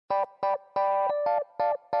Hello,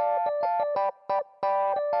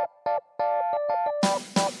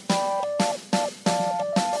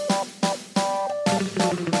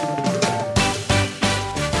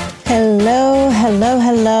 hello,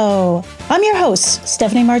 hello. I'm your host,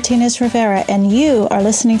 Stephanie Martinez Rivera, and you are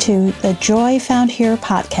listening to the Joy Found Here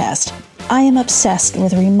podcast. I am obsessed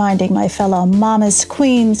with reminding my fellow mamas,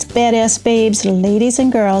 queens, badass babes, ladies,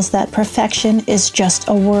 and girls that perfection is just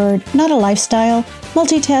a word, not a lifestyle.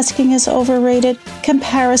 Multitasking is overrated.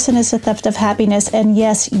 Comparison is a theft of happiness. And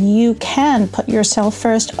yes, you can put yourself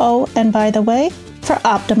first. Oh, and by the way, for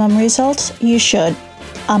optimum results, you should.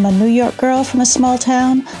 I'm a New York girl from a small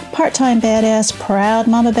town, part-time badass, proud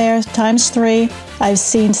mama bear times 3. I've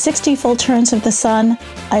seen 60 full turns of the sun.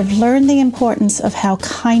 I've learned the importance of how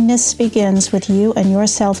kindness begins with you and your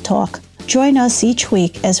self-talk. Join us each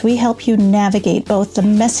week as we help you navigate both the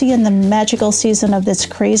messy and the magical season of this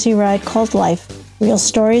crazy ride called life. Real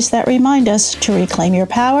stories that remind us to reclaim your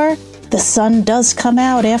power. The sun does come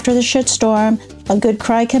out after the shitstorm. A good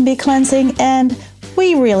cry can be cleansing, and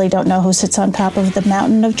we really don't know who sits on top of the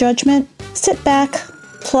mountain of judgment. Sit back,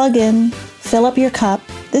 plug in, fill up your cup.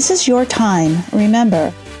 This is your time.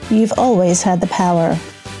 Remember, you've always had the power.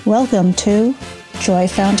 Welcome to Joy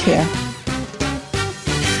Found Here.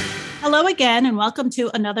 Hello again, and welcome to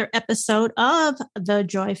another episode of the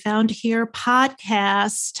Joy Found Here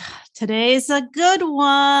podcast. Today's a good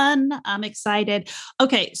one. I'm excited.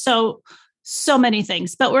 Okay, so many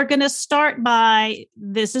things, but we're going to start by,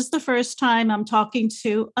 this is the first time I'm talking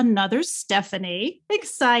to another Stephanie.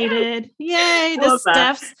 Excited. Yay. The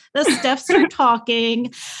Stephs are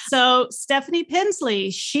talking. So Stephanie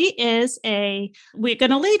Pinsley, she is we're going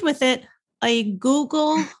to lead with it, a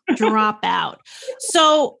Google dropout.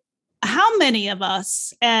 So how many of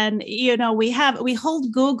us, and we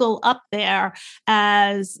hold Google up there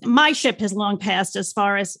as, my ship has long passed as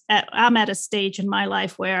far as I'm at a stage in my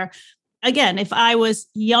life where, again, if I was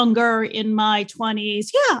younger in my 20s,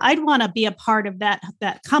 I'd want to be a part of that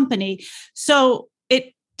company. So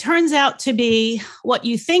it turns out to be what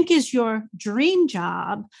you think is your dream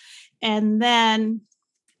job. And then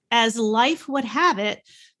as life would have it,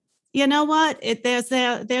 you know what? There's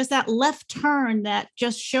that left turn that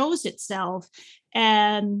just shows itself.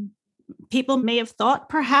 And people may have thought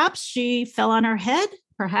perhaps she fell on her head.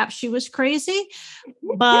 Perhaps she was crazy,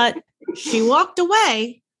 but she walked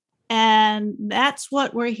away. And that's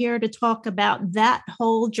what we're here to talk about, that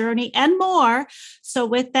whole journey and more. So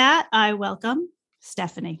with that, I welcome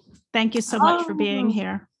Stephanie. Thank you so much for being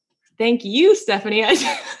here. Thank you, Stephanie. I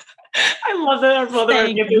love that.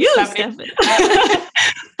 Thank you, Stephanie.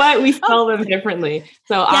 But we spell them differently.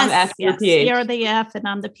 So I'm F, you're PH. You're the F and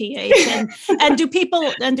I'm the PH. And do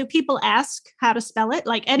people ask how to spell it?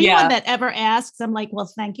 Like anyone that ever asks, I'm like, well,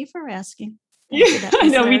 thank you for asking. I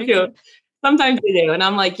know, me too. Sometimes they do. And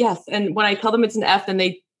I'm like, yes. And when I tell them it's an F, then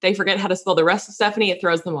they forget how to spell the rest of Stephanie. It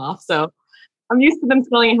throws them off. So I'm used to them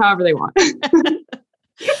spelling it however they want.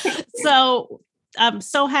 So I'm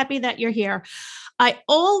so happy that you're here. I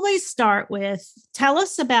always start with, tell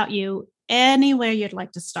us about you anywhere you'd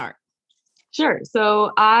like to start. Sure.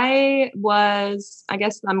 So I'll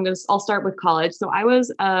start with college. So I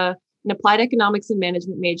was an applied economics and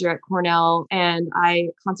management major at Cornell, and I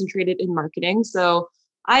concentrated in marketing. So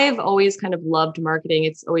I have always kind of loved marketing.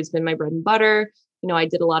 It's always been my bread and butter. I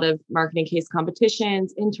did a lot of marketing case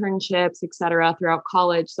competitions, internships, et cetera, throughout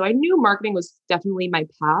college. So I knew marketing was definitely my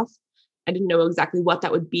path. I didn't know exactly what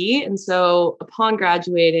that would be. And so upon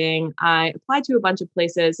graduating, I applied to a bunch of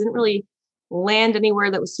places, didn't really land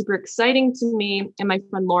anywhere that was super exciting to me. And my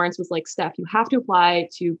friend Lawrence was like, Steph, you have to apply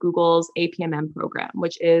to Google's APMM program,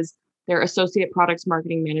 which is their Associate Products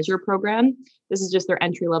Marketing Manager program. This is just their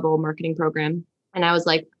entry-level marketing program. And I was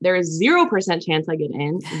like, there is 0% chance I get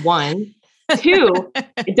in. 1, 2,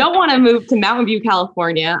 I don't want to move to Mountain View,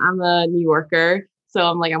 California. I'm a New Yorker. So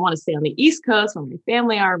I'm like, I want to stay on the East Coast where my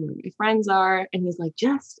family are, where my friends are. And he's like,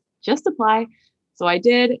 just apply. So I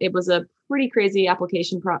did. It was a pretty crazy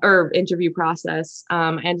interview process.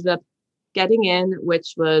 I ended up getting in,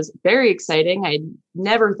 which was very exciting. I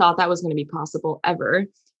never thought that was going to be possible ever.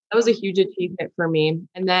 That was a huge achievement for me.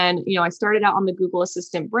 And then, I started out on the Google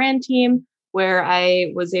Assistant brand team, where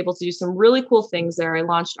I was able to do some really cool things there. I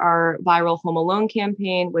launched our viral Home Alone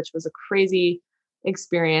campaign, which was a crazy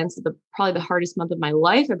experience. Probably the hardest month of my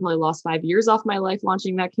life. I probably lost 5 years off my life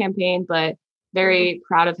launching that campaign, but very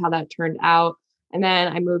proud of how that turned out. And then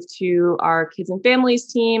I moved to our kids and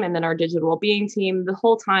families team and then our digital well-being team, the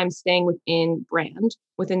whole time staying within brand,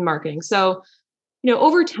 within marketing. So,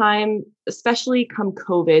 over time, especially come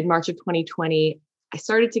COVID, March of 2020, I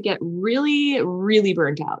started to get really, really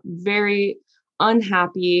burnt out, very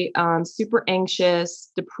unhappy, super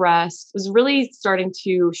anxious, depressed. Was really starting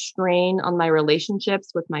to strain on my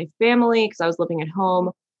relationships with my family because I was living at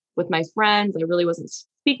home with my friends. I really wasn't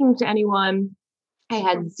speaking to anyone. I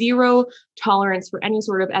had zero tolerance for any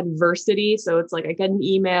sort of adversity. So it's like I get an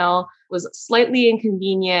email, was slightly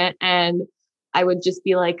inconvenient, and I would just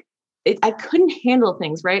be like, I couldn't handle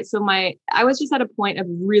things, right? So I was just at a point of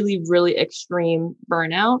really, really extreme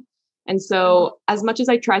burnout. And so as much as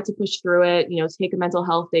I tried to push through it, take a mental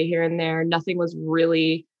health day here and there, nothing was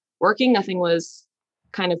really working. Nothing was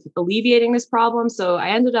kind of alleviating this problem. So I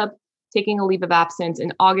ended up taking a leave of absence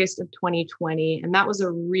in August of 2020. And that was a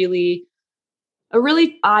really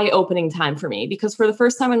eye-opening time for me because for the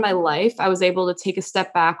first time in my life, I was able to take a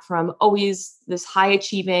step back from always this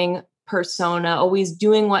high-achieving persona, always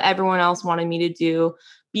doing what everyone else wanted me to do,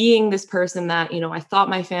 being this person that, I thought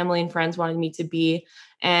my family and friends wanted me to be.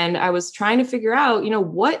 And I was trying to figure out,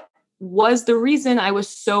 what was the reason I was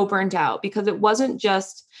so burnt out, because it wasn't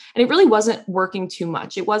just, and it really wasn't working too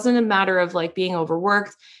much. It wasn't a matter of like being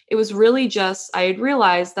overworked. It was really just, I had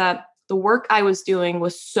realized that the work I was doing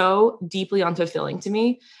was so deeply unfulfilling to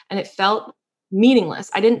me and it felt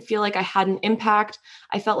meaningless. I didn't feel like I had an impact.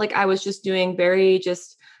 I felt like I was just doing very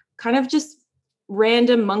just kind of just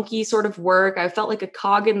random monkey sort of work. I felt like a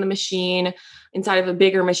cog in the machine inside of a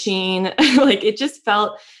bigger machine. Like it just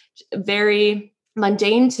felt very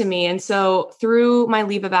mundane to me. And so through my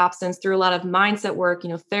leave of absence, through a lot of mindset work,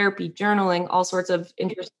 therapy, journaling, all sorts of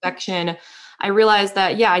introspection, I realized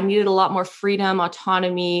that, I needed a lot more freedom,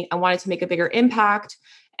 autonomy. I wanted to make a bigger impact.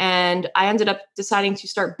 And I ended up deciding to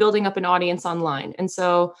start building up an audience online. And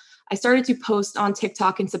so I started to post on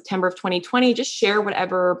TikTok in September of 2020, just share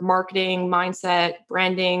whatever marketing, mindset,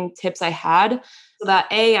 branding tips I had so that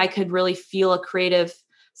I could really feel a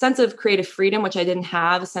sense of creative freedom, which I didn't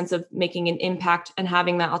have, a sense of making an impact and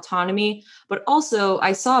having that autonomy. But also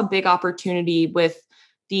I saw a big opportunity with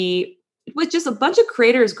just a bunch of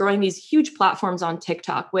creators growing these huge platforms on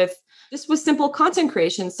TikTok with simple content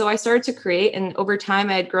creation. So I started to create, and over time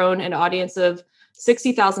I had grown an audience of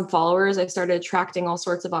 60,000 followers. I started attracting all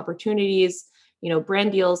sorts of opportunities,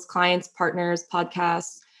 brand deals, clients, partners,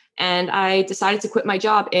 podcasts. And I decided to quit my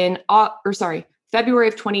job in February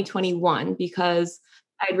of 2021 because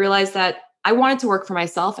I realized that I wanted to work for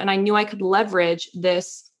myself and I knew I could leverage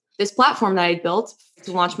this platform that I built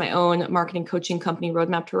to launch my own marketing coaching company,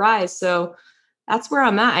 Roadmap to Rise. So that's where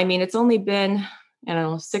I'm at. I mean, it's only been,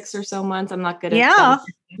 6 or so months. I'm not good at that.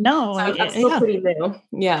 No, so I'm still pretty new.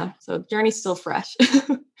 Yeah. So journey's still fresh.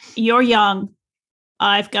 You're young.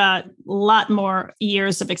 I've got a lot more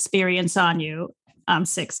years of experience on you. I'm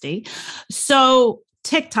 60. So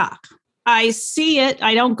TikTok, I see it.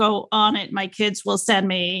 I don't go on it. My kids will send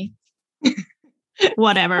me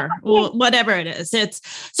whatever it is.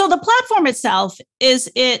 So the platform itself,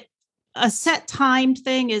 is it a set time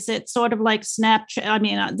thing? Is it sort of like Snapchat? I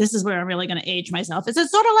mean, this is where I'm really going to age myself. Is it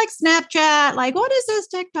sort of like Snapchat? Like, what is this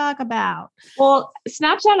TikTok about? Well,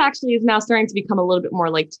 Snapchat actually is now starting to become a little bit more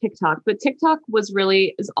like TikTok, but TikTok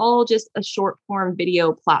is all just a short form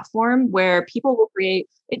video platform where people will create.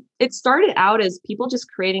 It started out as people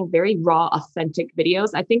just creating very raw, authentic videos.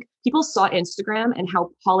 I think people saw Instagram and how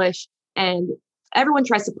polished, and everyone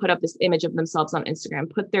tries to put up this image of themselves on Instagram,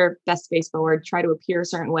 put their best face forward, try to appear a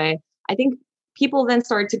certain way. I think people then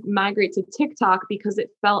started to migrate to TikTok because it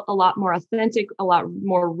felt a lot more authentic, a lot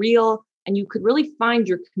more real, and you could really find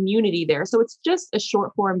your community there. So it's just a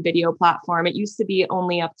short form video platform. It used to be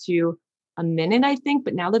only up to a minute, I think,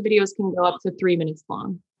 but now the videos can go up to 3 minutes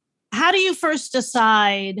long. How do you first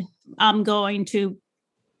decide I'm going to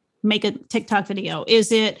make a TikTok video?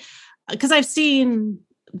 Is it because I've seen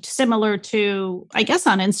similar to, I guess,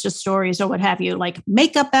 on Insta stories or what have you, like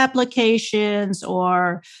makeup applications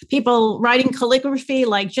or people writing calligraphy,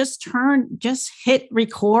 like just hit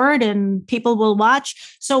record and people will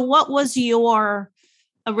watch. So what was your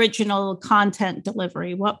original content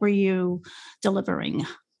delivery? What were you delivering?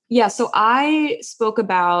 Yeah. So I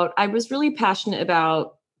was really passionate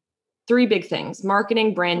about 3 big things: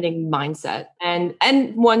 marketing, branding, mindset. And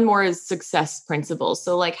one more is success principles.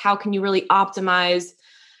 So like, how can you really optimize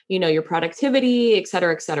your productivity, et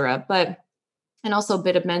cetera, et cetera. And also a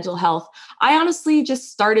bit of mental health. I honestly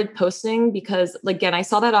just started posting because, again, I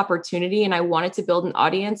saw that opportunity and I wanted to build an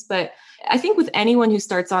audience. But I think with anyone who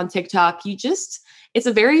starts on TikTok, it's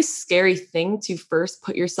a very scary thing to first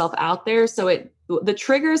put yourself out there. So the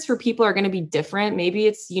triggers for people are going to be different. Maybe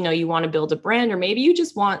it's, you want to build a brand, or maybe you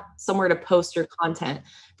just want somewhere to post your content.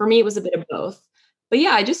 For me, it was a bit of both. But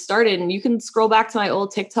yeah, I just started, and you can scroll back to my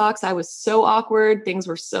old TikToks. I was so awkward. Things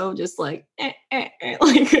were so just like a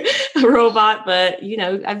robot. But,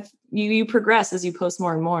 you progress as you post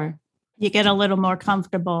more and more. You get a little more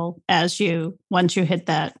comfortable once you hit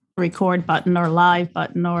that record button or live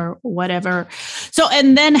button or whatever. So,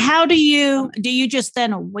 and then how do you just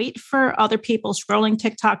then wait for other people scrolling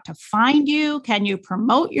TikTok to find you? Can you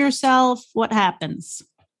promote yourself? What happens?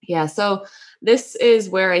 Yeah. So this is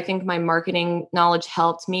where I think my marketing knowledge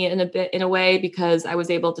helped me in a way, because I was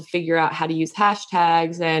able to figure out how to use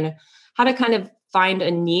hashtags and how to kind of find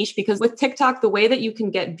a niche. Because with TikTok, the way that you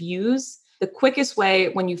can get views, the quickest way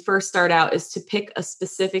when you first start out is to pick a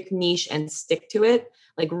specific niche and stick to it.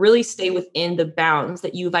 Like really stay within the bounds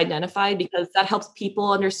that you've identified, because that helps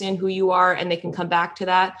people understand who you are and they can come back to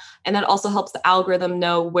that. And that also helps the algorithm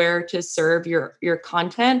know where to serve your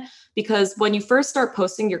content, because when you first start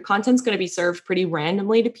posting, your content's going to be served pretty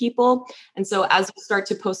randomly to people. And so as you start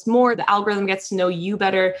to post more, the algorithm gets to know you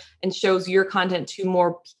better and shows your content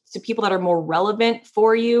to people that are more relevant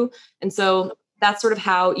for you. And so that's sort of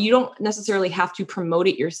how you don't necessarily have to promote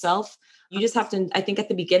it yourself. You just have to, I think at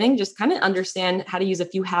the beginning, just kind of understand how to use a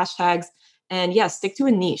few hashtags and stick to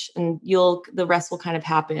a niche, and the rest will kind of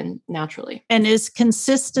happen naturally. And is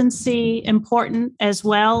consistency important as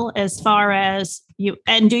well, as far as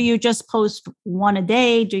do you just post one a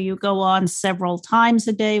day? Do you go on several times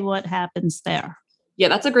a day? What happens there? Yeah,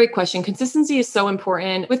 that's a great question. Consistency is so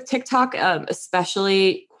important with TikTok,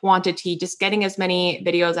 especially quantity. Just getting as many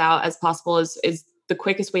videos out as possible is the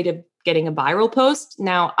quickest way to getting a viral post.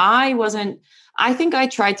 Now, I think I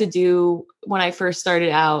tried to do, when I first started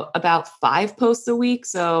out, about 5 posts a week.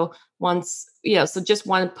 So so just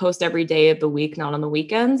one post every day of the week, not on the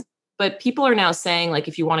weekends. But people are now saying, like,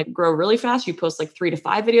 if you want to grow really fast, you post like 3 to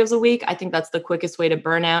 5 videos a week. I think that's the quickest way to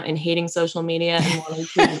burn out and hating social media and wanting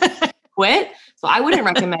to quit. So I wouldn't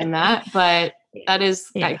recommend that, but that is,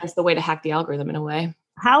 I guess, the way to hack the algorithm in a way.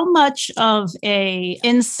 How much of a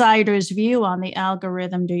insider's view on the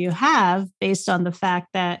algorithm do you have based on the fact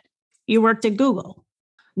that you worked at Google?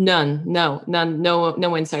 None,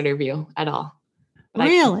 no insider view at all. But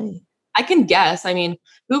really? I can guess. I mean,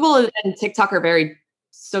 Google and TikTok are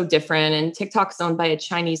so different, and TikTok's owned by a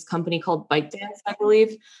Chinese company called ByteDance, I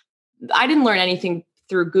believe. I didn't learn anything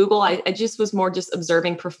through Google. I just was more just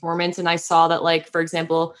observing performance. And I saw that, like, for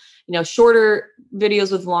example, shorter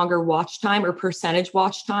videos with longer watch time or percentage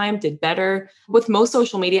watch time did better. With most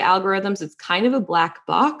social media algorithms, it's kind of a black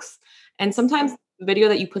box. And sometimes the video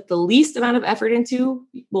that you put the least amount of effort into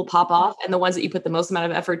will pop off. And the ones that you put the most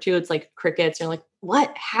amount of effort to, it's like crickets. You're like,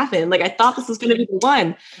 what happened? Like, I thought this was going to be the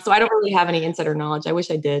one. So I don't really have any insider knowledge. I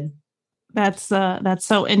wish I did. That's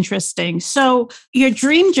so interesting. So your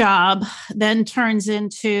dream job then turns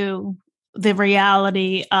into the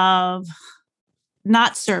reality of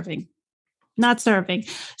not serving.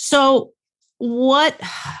 So what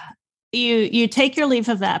you take your leave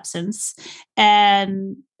of absence,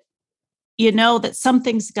 and you know that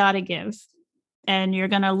something's got to give, and you're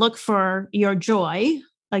going to look for your joy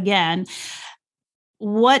again.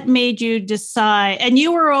 What made you decide? And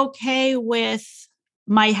you were okay with,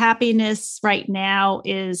 my happiness right now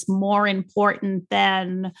is more important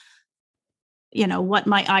than, what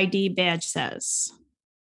my ID badge says.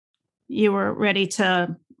 You were ready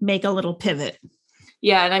to make a little pivot.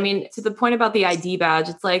 Yeah. And I mean, to the point about the ID badge,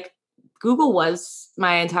 it's like Google was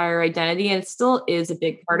my entire identity, and it still is a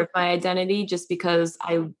big part of my identity, just because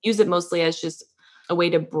I use it mostly as just a way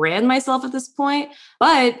to brand myself at this point.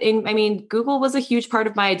 But Google was a huge part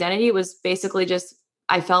of my identity. It was basically just,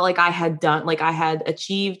 I felt like I had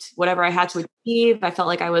achieved whatever I had to achieve. I felt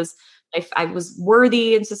like I was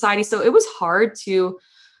worthy in society. So it was hard to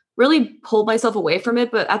really pull myself away from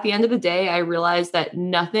it. But at the end of the day, I realized that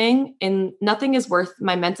nothing is worth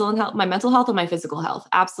my mental health and my physical health.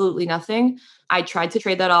 Absolutely nothing. I tried to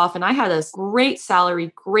trade that off, and I had a great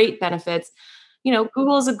salary, great benefits.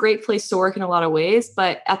 Google is a great place to work in a lot of ways,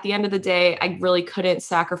 but at the end of the day, I really couldn't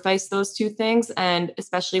sacrifice those two things. And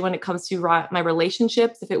especially when it comes to my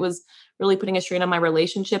relationships, if it was really putting a strain on my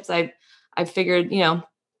relationships, I figured,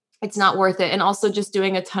 it's not worth it. And also just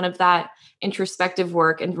doing a ton of that introspective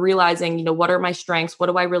work and realizing, what are my strengths? What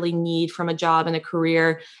do I really need from a job and a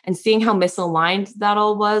career? And seeing how misaligned that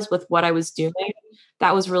all was with what I was doing.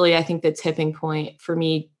 That was really, I think, the tipping point for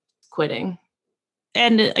me quitting.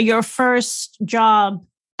 And your first job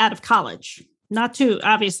out of college,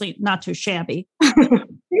 obviously not too shabby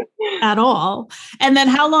at all. And then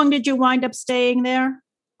how long did you wind up staying there?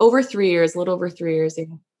 Over 3 years, a little over 3 years. Yeah.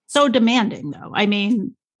 So demanding, though. I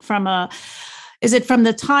mean, is it from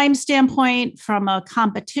the time standpoint, from a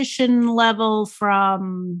competition level,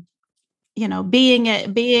 from, being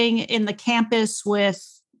in the campus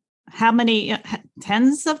with how many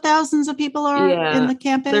tens of thousands of people are in the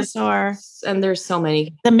campus, there's so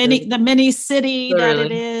many. The mini city Literally. that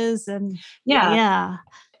it is. And yeah.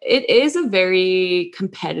 It is a very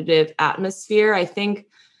competitive atmosphere. I think,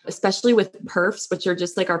 especially with perfs, which are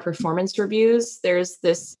just like our performance reviews, there's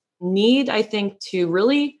this need, I think, to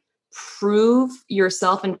really prove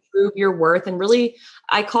yourself and prove your worth. And really,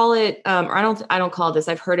 I call it, or I don't call it this,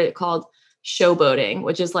 I've heard it called showboating,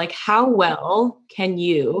 which is like, how well can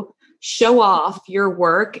you show off your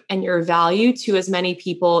work and your value to as many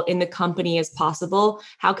people in the company as possible?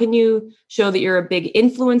 How can you show that you're a big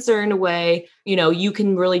influencer in a way, you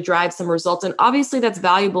can really drive some results? And obviously that's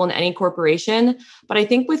valuable in any corporation. But I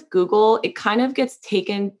think with Google, it kind of gets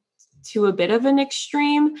taken to a bit of an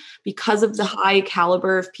extreme because of the high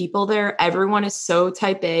caliber of people there. Everyone is so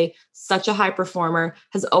type A, such a high performer,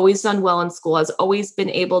 has always done well in school, has always been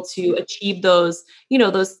able to achieve those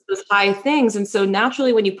high things. And so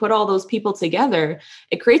naturally, when you put all those people together,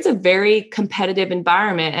 it creates a very competitive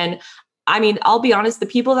environment. And I mean, I'll be honest, the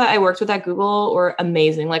people that I worked with at Google were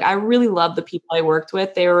amazing. Like, I really loved the people I worked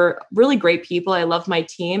with. They were really great people. I loved my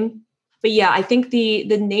team. But yeah, I think the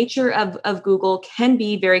nature of Google can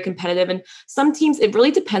be very competitive. And some teams, it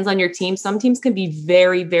really depends on your team. Some teams can be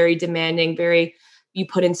very, very demanding, you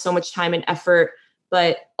put in so much time and effort.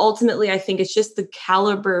 But ultimately, I think it's just the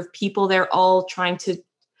caliber of people. They're all trying to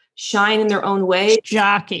shine in their own way.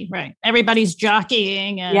 Jockey, right? Everybody's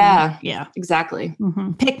jockeying. And yeah, exactly.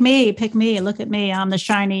 Mm-hmm. Pick me. Look at me. I'm the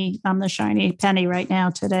shiny penny right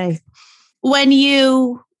now today. When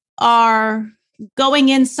you are going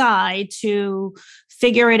inside to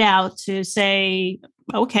figure it out, to say,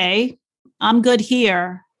 okay, I'm good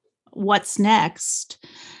here. What's next?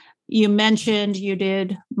 You mentioned you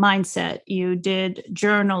did mindset, you did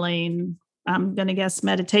journaling. I'm going to guess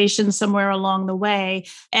meditation somewhere along the way.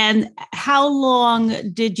 And how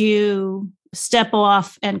long did you step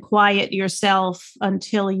off and quiet yourself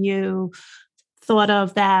until you thought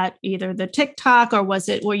of that, either the TikTok, or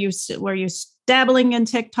were you dabbling in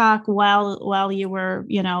TikTok while you were,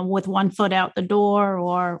 with one foot out the door,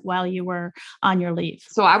 or while you were on your leave?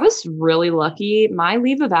 So I was really lucky. My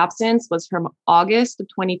leave of absence was from August of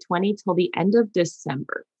 2020 till the end of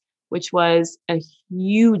December, which was a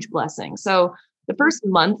huge blessing. So the first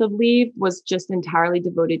month of leave was just entirely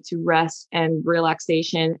devoted to rest and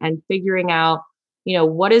relaxation and figuring out,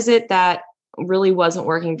 what is it that really wasn't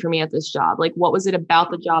working for me at this job? Like, what was it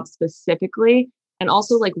about the job specifically? And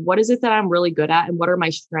also, like, what is it that I'm really good at and what are my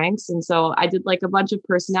strengths? And so I did like a bunch of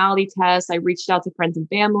personality tests. I reached out to friends and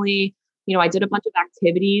family. I did a bunch of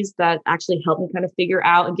activities that actually helped me kind of figure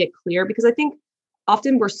out and get clear, because I think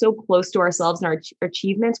often we're so close to ourselves and our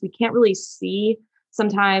achievements, we can't really see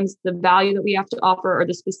sometimes the value that we have to offer, or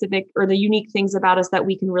the specific or the unique things about us that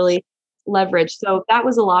we can really leverage. So that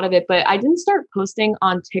was a lot of it. But I didn't start posting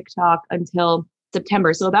on TikTok until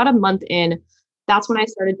September. So about a month in, that's when I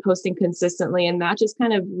started posting consistently. And that just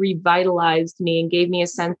kind of revitalized me and gave me a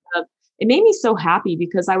sense of, it made me so happy,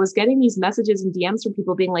 because I was getting these messages and DMs from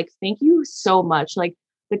people being like, thank you so much. Like,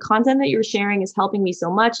 the content that you're sharing is helping me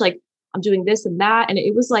so much. Like, I'm doing this and that. And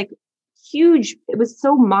it was like huge. It was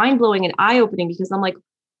so mind blowing and eye opening, because I'm like,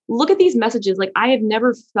 look at these messages. Like, I have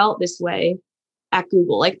never felt this way at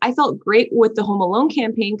Google. Like, I felt great with the Home Alone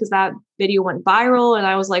campaign because that video went viral, and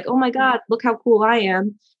I was like, oh my God, look how cool I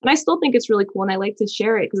am. And I still think it's really cool, and I like to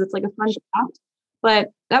share it because it's like a fun job. But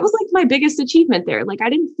that was like my biggest achievement there. Like, I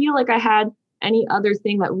didn't feel like I had any other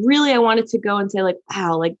thing that really I wanted to go and say, like,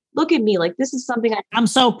 wow, like, look at me. Like, this is something I'm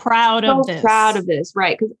so proud of this. Proud of this.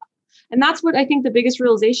 Right. And that's what I think the biggest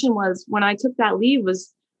realization was when I took that leave,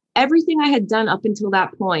 was everything I had done up until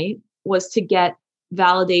that point was to get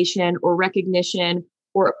validation or recognition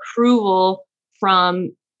or approval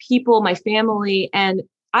from people, my family. And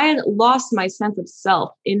I had lost my sense of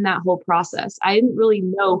self in that whole process. I didn't really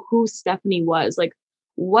know who Stephanie was. Like,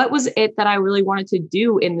 what was it that I really wanted to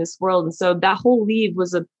do in this world? And so that whole leave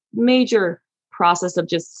was a major process of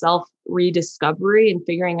just self rediscovery and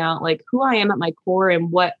figuring out like who I am at my core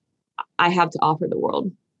and what I have to offer the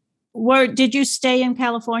world. Did you stay in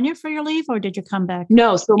California for your leave, or did you come back?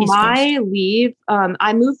 No. So my leave,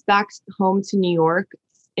 I moved back home to New York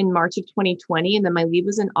in March of 2020, and then my leave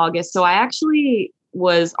was in August. So I actually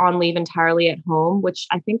was on leave entirely at home, which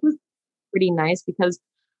I think was pretty nice because,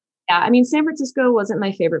 yeah, I mean, San Francisco wasn't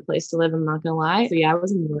my favorite place to live, I'm not going to lie. So yeah, I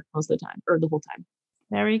was in New York most of the time, or the whole time.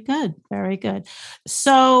 Very good. Very good.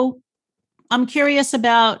 So I'm curious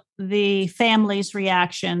about the family's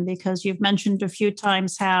reaction, because you've mentioned a few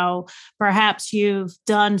times how perhaps you've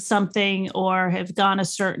done something or have gone a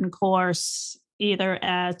certain course, either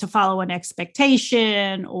to follow an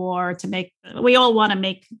expectation or we all want to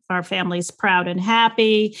make our families proud and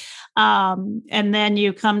happy. And then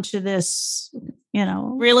you come to this,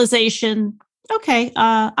 realization, okay,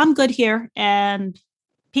 I'm good here and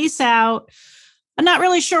peace out. I'm not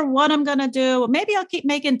really sure what I'm going to do. Maybe I'll keep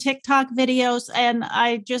making TikTok videos. And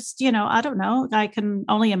I just, I don't know. I can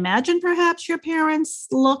only imagine perhaps your parents'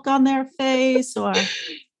 look on their face, or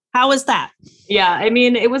how was that? Yeah. I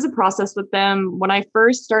mean, it was a process with them. When I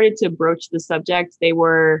first started to broach the subject, they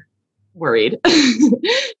were worried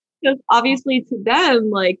because obviously to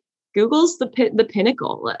them, like, Google's the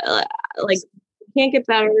pinnacle. Like, you can't get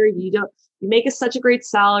better. You make such a great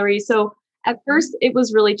salary. So at first, it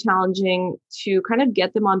was really challenging to kind of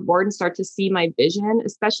get them on board and start to see my vision,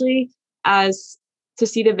 especially as to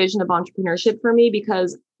see the vision of entrepreneurship for me,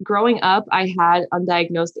 because growing up, I had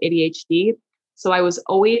undiagnosed ADHD. So I was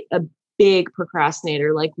always a big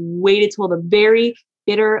procrastinator, like waited till the very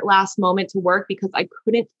bitter last moment to work because I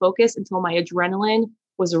couldn't focus until my adrenaline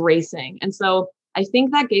was racing. And so I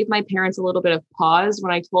think that gave my parents a little bit of pause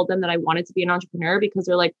when I told them that I wanted to be an entrepreneur, because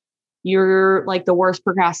they're like, you're like the worst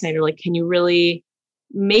procrastinator. Like, can you really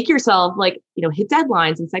make yourself hit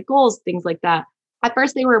deadlines and set goals, things like that? At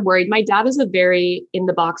first they were worried. My dad is a very in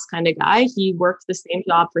the box kind of guy. He worked the same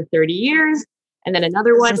job for 30 years and then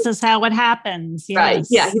another one. This is how it happens. Yes. Right.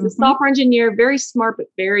 Yeah. He's a software engineer, very smart, but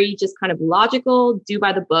very just kind of logical, do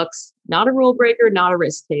by the books, not a rule breaker, not a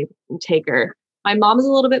risk taker. My mom is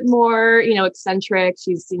a little bit more, eccentric.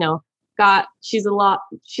 She's a lot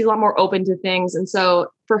more open to things. And so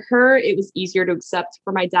for her, it was easier to accept.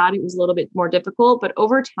 For my dad, it was a little bit more difficult, but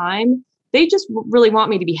over time, they just really want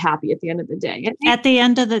me to be happy at the end of the day. At the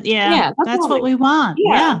end of that's what we want.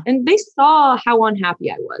 Yeah. And they saw how unhappy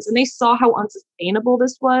I was, and they saw how unsustainable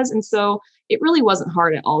this was. And so it really wasn't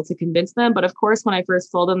hard at all to convince them. But of course, when I first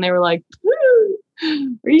told them, they were like,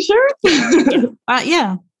 are you sure?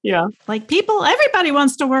 Yeah. Yeah. Like everybody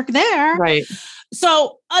wants to work there. Right.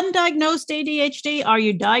 So undiagnosed ADHD, are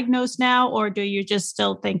you diagnosed now, or do you just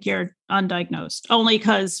still think you're undiagnosed? Only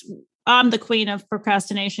because I'm the queen of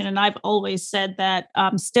procrastination, and I've always said that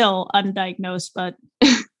I'm still undiagnosed, but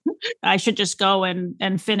I should just go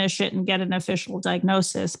and finish it and get an official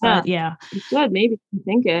diagnosis. But yeah. You should maybe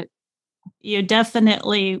think it. You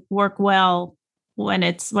definitely work well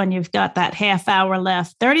when you've got that half hour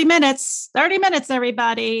left, 30 minutes,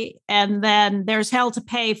 everybody. And then there's hell to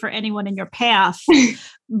pay for anyone in your path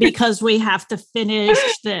because we have to finish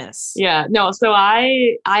this. Yeah, no. So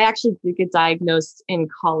I actually did get diagnosed in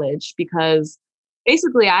college because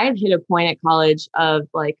basically I had hit a point at college of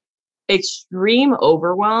like extreme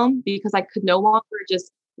overwhelm because I could no longer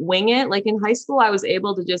just wing it. Like in high school, I was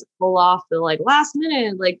able to just pull off the like last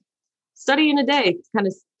minute, like study in a day kind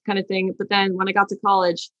of thing. But then when I got to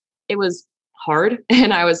college, it was hard.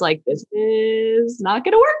 And I was like, this is not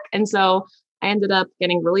going to work. And so I ended up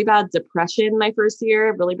getting really bad depression my first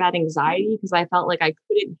year, really bad anxiety, because I felt like I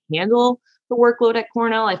couldn't handle the workload at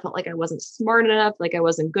Cornell. I felt like I wasn't smart enough, like I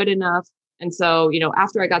wasn't good enough. And so,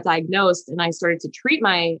 after I got diagnosed and I started to treat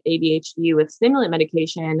my ADHD with stimulant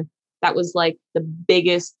medication, that was like the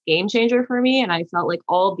biggest game changer for me. And I felt like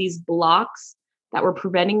all of these blocks that were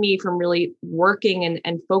preventing me from really working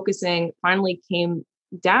and focusing finally came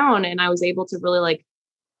down, and I was able to really like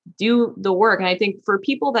do the work. And I think for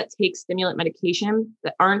people that take stimulant medication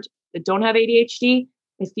that don't have ADHD,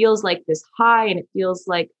 it feels like this high, and it feels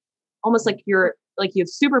like almost like you have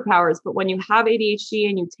superpowers. But when you have ADHD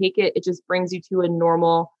and you take it, it just brings you to a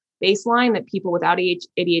normal baseline that people without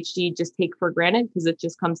ADHD just take for granted because it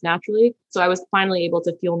just comes naturally. So I was finally able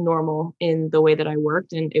to feel normal in the way that I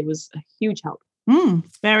worked, and it was a huge help.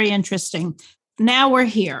 Very interesting. Now we're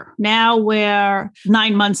here. Now we're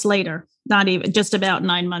 9 months later, not even just about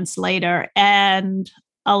 9 months later. And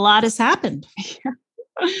a lot has happened.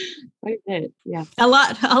 Yeah. A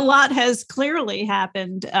lot has clearly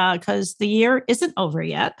happened because the year isn't over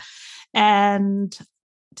yet. And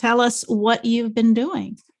tell us what you've been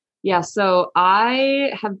doing. Yeah. So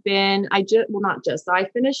I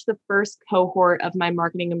finished the first cohort of my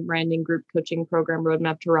marketing and branding group coaching program,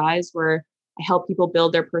 Roadmap to Rise, where I help people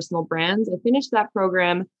build their personal brands. I finished that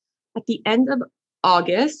program at the end of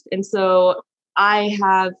August. And so I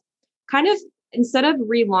have kind of, instead of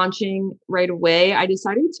relaunching right away, I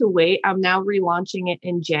decided to wait. I'm now relaunching it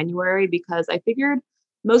in January because I figured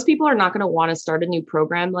most people are not going to want to start a new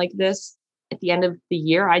program like this at the end of the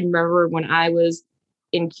year. I remember when I was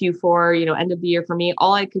in Q4, end of the year for me,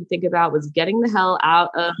 all I could think about was getting the hell out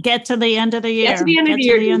of get to the end of the year. Get to the end of the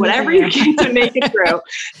year, do whatever you can to make it through.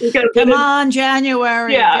 Because come on,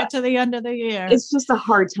 January, get to the end of the year. It's just a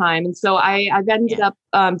hard time. And so I've ended up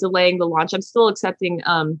delaying the launch. I'm still accepting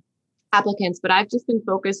applicants, but I've just been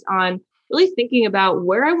focused on really thinking about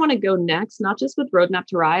where I want to go next, not just with Roadmap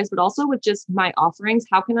to Rise, but also with just my offerings.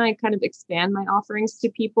 How can I kind of expand my offerings to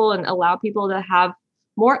people and allow people to have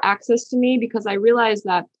more access to me? Because I realized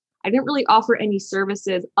that I didn't really offer any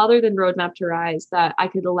services other than Roadmap to Rise that I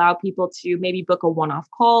could allow people to maybe book a one-off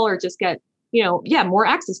call or just get, more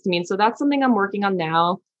access to me. And so that's something I'm working on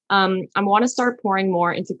now. I want to start pouring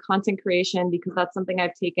more into content creation because that's something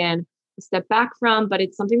I've taken a step back from, but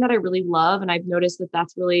it's something that I really love. And I've noticed that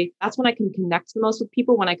that's when I can connect the most with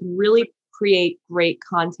people, when I can really create great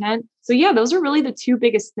content. So yeah, those are really the two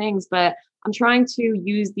biggest things, but I'm trying to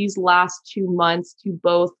use these last 2 months to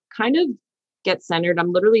both kind of get centered.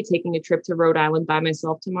 I'm literally taking a trip to Rhode Island by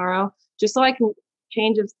myself tomorrow, just so I can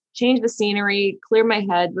change the scenery, clear my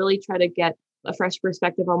head, really try to get a fresh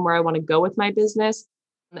perspective on where I want to go with my business.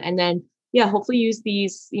 And then, hopefully use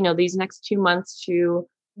these next 2 months to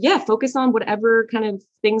focus on whatever kind of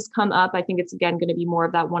things come up. I think it's, again, going to be more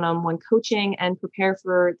of that one-on-one coaching and prepare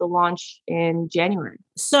for the launch in January.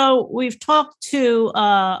 So we've talked to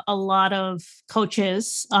a lot of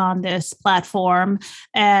coaches on this platform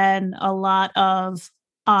and a lot of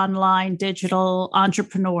online digital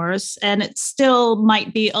entrepreneurs, and it still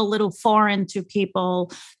might be a little foreign to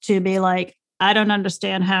people to be like, I don't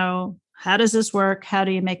understand how does this work? How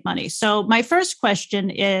do you make money? So my first question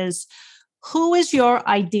is, who is your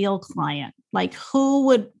ideal client? Like, who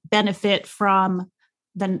would benefit from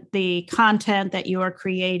the content that you are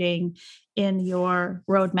creating in your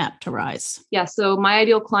Roadmap to Rise? Yeah. So my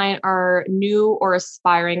ideal client are new or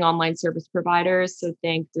aspiring online service providers. So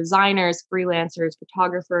think designers, freelancers,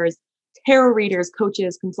 photographers, tarot readers,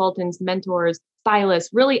 coaches, consultants, mentors, stylists,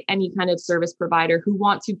 really any kind of service provider who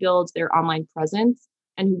want to build their online presence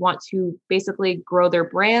and who want to basically grow their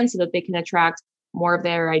brand so that they can attract more of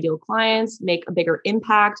their ideal clients, make a bigger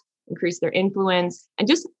impact, increase their influence, and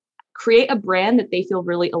just create a brand that they feel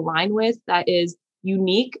really aligned with, that is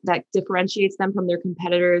unique, that differentiates them from their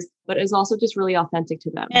competitors, but is also just really authentic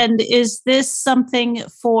to them. And is this something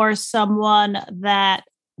for someone that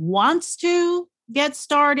wants to get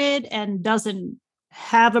started and doesn't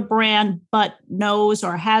have a brand, but knows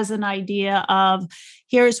or has an idea of,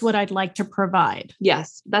 here's what I'd like to provide?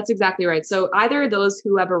 Yes, that's exactly right. So either those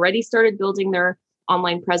who have already started building their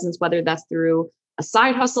online presence, whether that's through a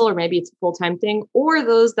side hustle or maybe it's a full-time thing, or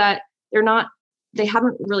those that they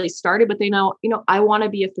haven't really started, but they know, I want to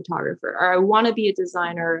be a photographer, or I want to be a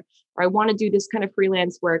designer, or I want to do this kind of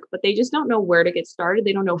freelance work, but they just don't know where to get started.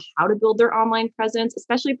 They don't know how to build their online presence,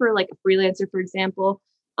 especially for like a freelancer, for example.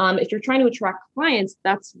 If you're trying to attract clients,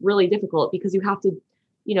 that's really difficult because you have to,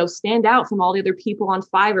 stand out from all the other people on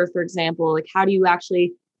Fiverr, for example. Like, how do you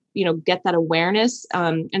actually, get that awareness?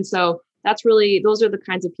 And so those are the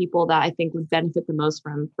kinds of people that I think would benefit the most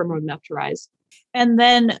from Roadmap to Rise. And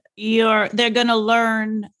then they're going to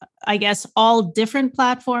learn, I guess, all different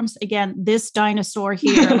platforms. Again, this dinosaur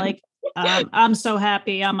here, like, I'm so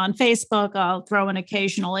happy I'm on Facebook. I'll throw an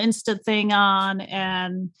occasional Insta thing on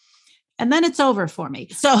and then it's over for me.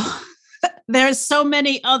 So there's so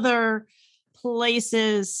many other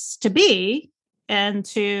places to be and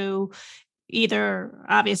to either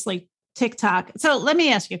obviously TikTok. So let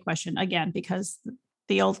me ask you a question again, because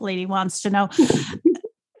the old lady wants to know.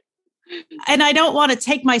 And I don't want to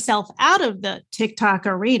take myself out of the TikTok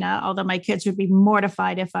arena, although my kids would be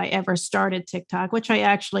mortified if I ever started TikTok, which I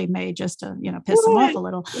actually may just to, piss them off a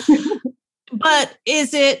little. But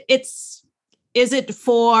is it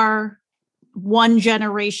for one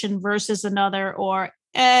generation versus another, or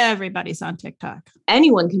everybody's on TikTok?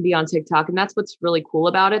 Anyone can be on TikTok. And that's what's really cool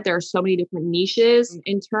about it. There are so many different niches.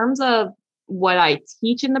 In terms of what I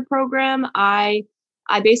teach in the program, I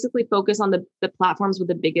basically focus on the platforms with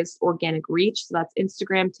the biggest organic reach. So that's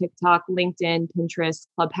Instagram, TikTok, LinkedIn, Pinterest,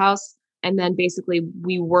 Clubhouse. And then basically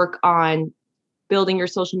we work on building your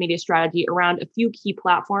social media strategy around a few key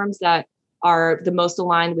platforms that are the most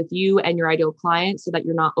aligned with you and your ideal client so that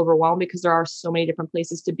you're not overwhelmed, because there are so many different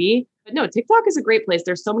places to be. But no, TikTok is a great place.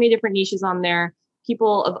 There's so many different niches on there.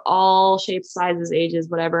 People of all shapes, sizes, ages,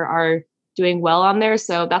 whatever, are doing well on there.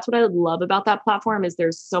 So that's what I love about that platform, is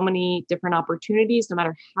there's so many different opportunities. No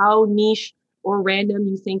matter how niche or random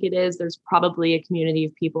you think it is, there's probably a community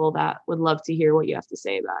of people that would love to hear what you have to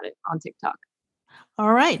say about it on TikTok.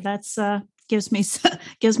 All right. That's gives me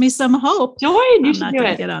some hope. Join, you should do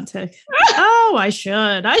it. Get on to. Oh, I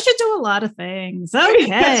should do a lot of things.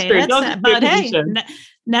 Okay, but hey,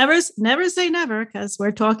 never say never, because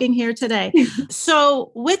we're talking here today.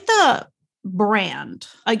 So with the brand,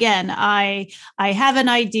 again, I have an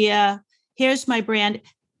idea. Here's my brand.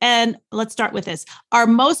 And let's start with this. Are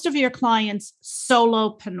most of your clients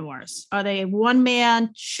solopreneurs? Are they one-man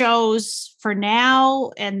shows for now,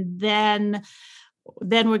 and then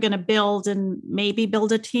we're going to build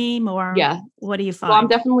a team? Or what do you find? Well, I'm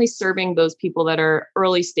definitely serving those people that are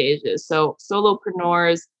early stages. So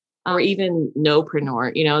solopreneurs, or even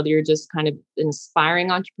nopreneur, you're just kind of inspiring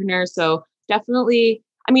entrepreneurs. So definitely,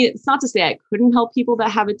 I mean, it's not to say I couldn't help people that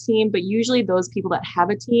have a team, but usually those people that have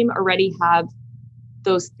a team already have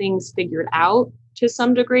those things figured out to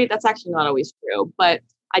some degree. That's actually not always true, but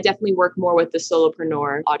I definitely work more with the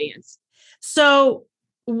solopreneur audience. So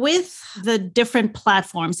with the different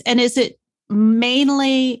platforms, and is it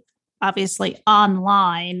mainly obviously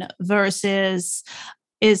online versus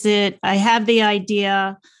I have the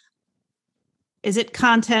idea, is it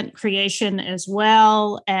content creation as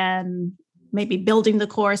well, and maybe building the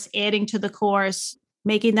course, adding to the course,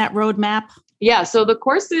 making that roadmap? Yeah. So the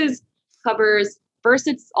courses covers, first,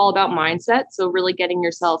 it's all about mindset. So really getting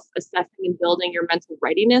yourself assessing and building your mental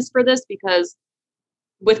readiness for this, because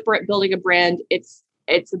with building a brand, it's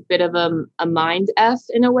a bit of a mind F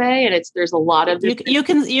in a way. And there's a lot of, you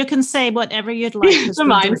can say whatever you'd like. It's a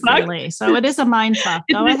mind fuck. So it is a mind fuck.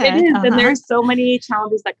 Go ahead. It is. And there's so many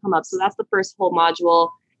challenges that come up. So that's the first whole module.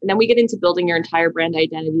 And then we get into building your entire brand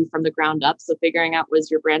identity from the ground up. So figuring out what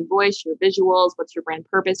is your brand voice, your visuals, what's your brand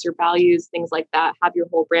purpose, your values, things like that. Have your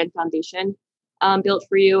whole brand foundation built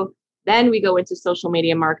for you. Then we go into social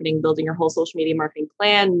media marketing, building your whole social media marketing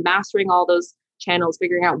plan, mastering all those channels,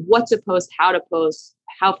 figuring out what to post,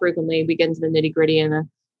 how frequently. We get into the nitty gritty in a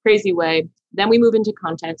crazy way. Then we move into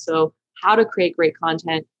content. So how to create great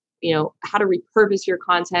content, how to repurpose your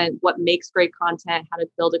content, what makes great content, how to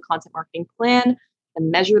build a content marketing plan and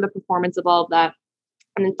measure the performance of all of that.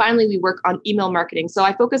 And then finally, we work on email marketing. So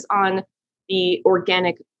I focus on the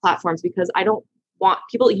organic platforms, because I don't want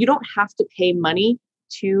people, you don't have to pay money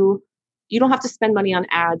you don't have to spend money on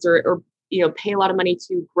ads or pay a lot of money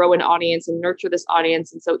to grow an audience and nurture this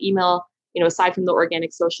audience. And so email, aside from the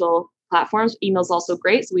organic social platforms, email is also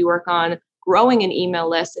great. So we work on growing an email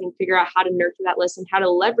list and figure out how to nurture that list and how to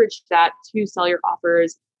leverage that to sell your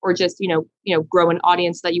offers, or just, grow an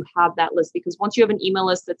audience that you have that list. Because once you have an email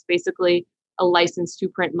list, that's basically a license to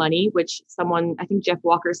print money, which I think Jeff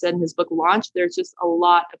Walker said in his book Launch, there's just a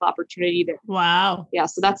lot of opportunity there. Wow. Yeah.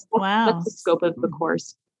 So that's the scope of the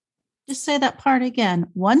course. Just say that part again.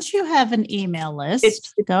 Once you have an email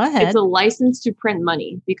list, go ahead. It's a license to print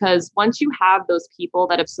money, because once you have those people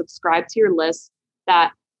that have subscribed to your list,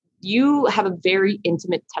 that you have a very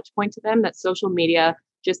intimate touch point to them that social media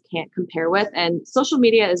just can't compare with. And social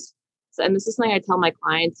media is, and this is something I tell my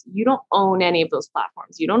clients, you don't own any of those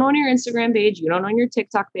platforms. You don't own your Instagram page. You don't own your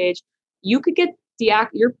TikTok page. You could get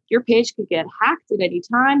your page could get hacked at any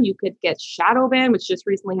time. You could get shadow banned, which just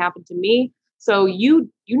recently happened to me. So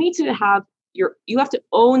you need to have you have to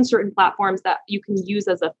own certain platforms that you can use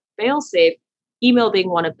as a fail-safe, email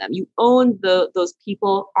being one of them. You own those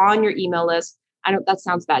people on your email list. I know that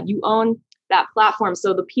sounds bad. You own that platform.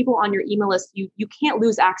 So the people on your email list, you can't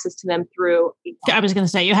lose access to them through. I was going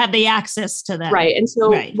to say, you have the access to them. Right. And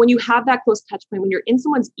so when you have that close touch point, when you're in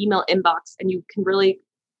someone's email inbox and you can really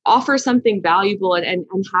offer something valuable and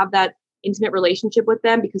have that intimate relationship with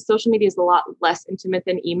them, because social media is a lot less intimate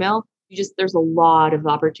than email. There's a lot of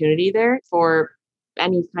opportunity there for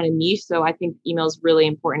any kind of niche. So I think email is really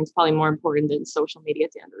important. It's probably more important than social media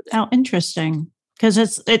at the end of the day. Oh, interesting. Because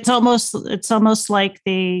it's almost like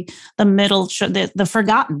the middle, the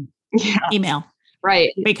forgotten email,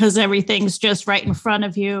 right? Because everything's just right in front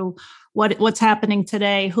of you. What's happening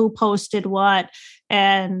today? Who posted what?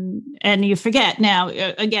 And you forget. Now,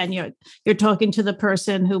 again, you're talking to the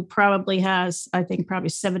person who probably has, I think, probably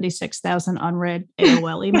 76,000 unread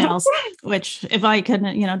AOL emails. Which, if I can,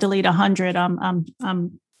 delete 100,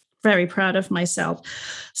 I'm very proud of myself.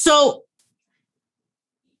 So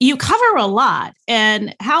you cover a lot.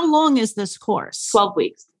 And how long is this course? 12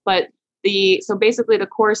 weeks. But so basically the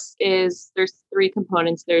course there's 3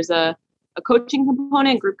 components. There's a coaching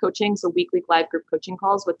component, group coaching. So weekly live group coaching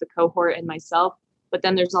calls with the cohort and myself. But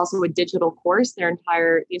then there's also a digital course. The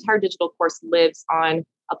entire digital course lives on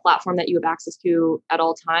a platform that you have access to at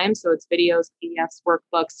all times. So it's videos, PDFs,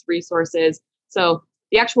 workbooks, resources. So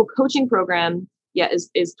the actual coaching program,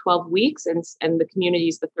 is 12 weeks. And the community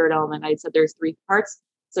is the third element. I said there's 3 parts.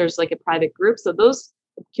 So there's like a private group. So those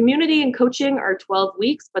community and coaching are 12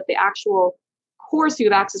 weeks, but the actual course you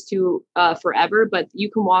have access to forever. But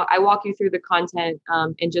I walk you through the content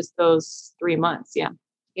in just those 3 months. Yeah.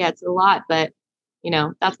 Yeah, it's a lot, but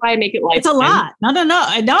that's why I make it It's a lot. No.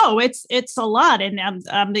 I know it's a lot. And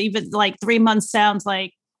I'm even like 3 months sounds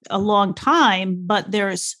like a long time, but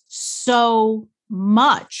there's so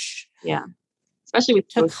much. Yeah. Especially with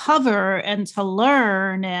to cover and to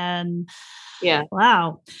learn. And yeah.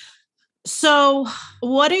 Wow. So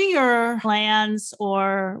what are your plans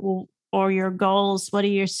or your goals? What do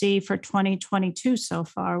you see for 2022 so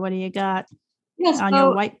far? What do you got on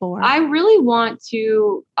your whiteboard? I really want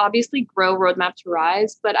to obviously grow Roadmap to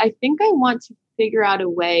Rise, but I think I want to figure out a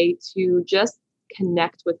way to just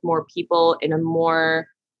connect with more people in a more,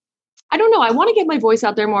 I don't know, I want to get my voice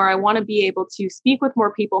out there more. I want to be able to speak with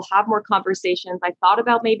more people, have more conversations. I thought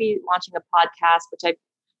about maybe launching a podcast, which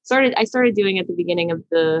I started doing at the beginning of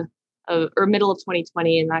or middle of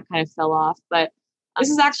 2020, and that kind of fell off. But this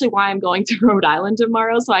is actually why I'm going to Rhode Island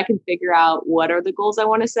tomorrow, so I can figure out what are the goals I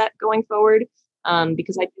want to set going forward.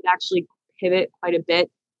 Because I did actually pivot quite a bit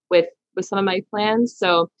with some of my plans.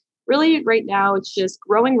 So really right now it's just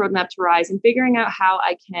growing Roadmap to Rise and figuring out how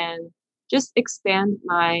I can just expand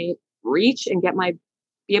my reach and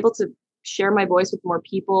be able to share my voice with more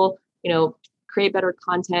people, create better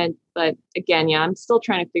content. But again, yeah, I'm still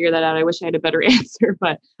trying to figure that out. I wish I had a better answer,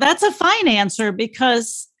 but that's a fine answer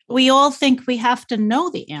because we all think we have to know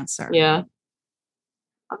the answer. Yeah.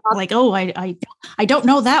 Like, oh, I don't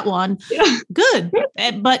know that one. Yeah. Good.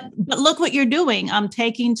 But look what you're doing. I'm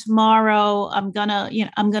taking tomorrow. I'm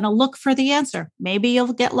gonna look for the answer. Maybe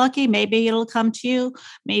you'll get lucky. Maybe it'll come to you.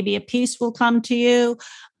 Maybe a piece will come to you,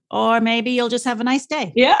 or maybe you'll just have a nice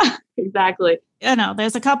day. Yeah, exactly.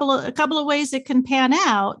 There's a couple of ways it can pan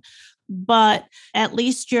out, but at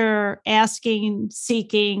least you're asking,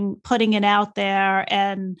 seeking, putting it out there,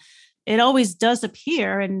 and it always does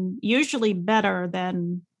appear, and usually better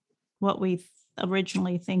than what we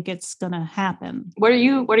originally think it's going to happen. What are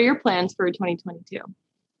your plans for 2022?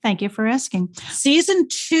 Thank you for asking. Season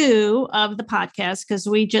 2 of the podcast, because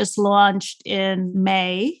we just launched in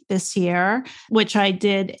May this year, which I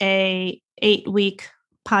did a 8-week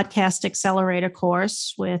podcast accelerator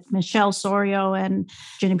course with Michelle Sorio and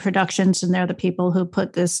Ginny Productions. And they're the people who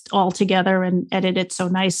put this all together and edit it so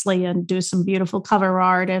nicely and do some beautiful cover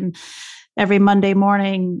art. And every Monday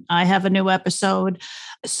morning, I have a new episode.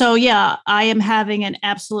 So yeah, I am having an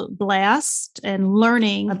absolute blast and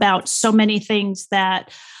learning about so many things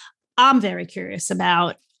that I'm very curious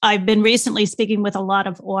about. I've been recently speaking with a lot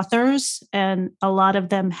of authors, and a lot of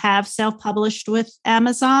them have self-published with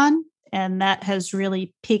Amazon. And that has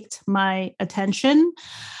really piqued my attention.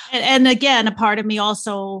 And again, a big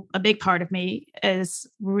part of me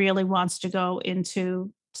really wants to go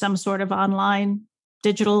into some sort of online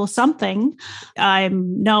digital something.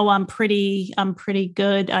 I'm pretty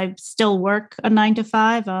good. I still work a 9 to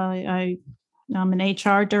 5. I'm an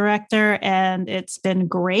HR director, and it's been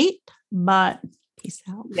great, but peace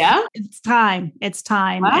out. Yeah. It's time.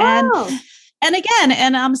 Wow. And again,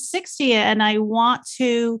 and I'm 60 and I want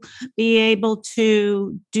to be able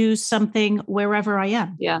to do something wherever I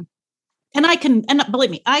am. Yeah. And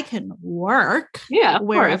believe me, I can work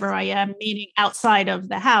wherever I am, meaning outside of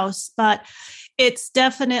the house, but it's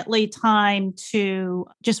definitely time to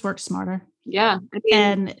just work smarter. Yeah.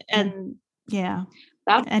 And yeah.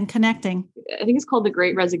 And connecting. I think it's called the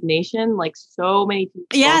Great Resignation. Like so many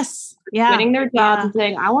people quitting their jobs and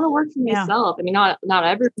saying, I want to work for myself. I mean, not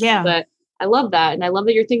everyone, but I love that. And I love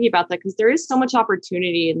that you're thinking about that because there is so much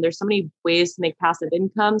opportunity and there's so many ways to make passive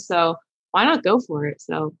income. So why not go for it?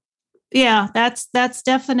 So yeah, that's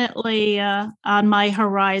definitely on my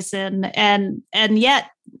horizon. And yet,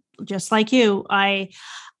 just like you, I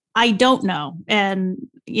don't know. And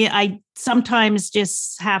I sometimes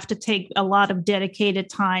just have to take a lot of dedicated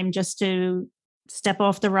time just to step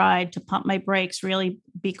off the ride, to pump my brakes, really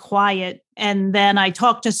be quiet. And then I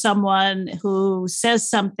talk to someone who says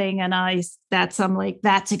something and I'm like,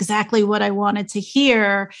 that's exactly what I wanted to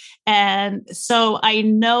hear. And so I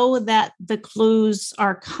know that the clues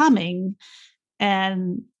are coming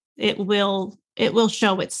and it will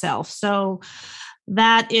show itself. So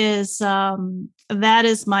that is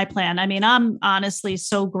my plan. I mean, I'm honestly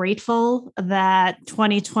so grateful that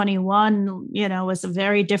 2021, was a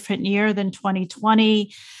very different year than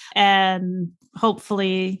 2020. And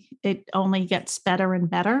hopefully it only gets better and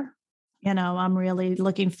better. I'm really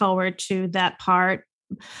looking forward to that part.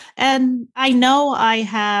 And I know I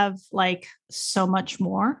have like so much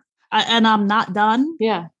more and I'm not done.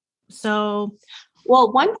 Yeah. So,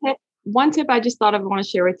 well, one tip I just thought I want to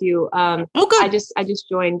share with you. Good. I just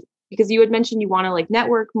joined because you had mentioned you want to like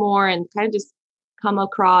network more and kind of just come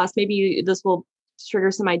across, maybe this will trigger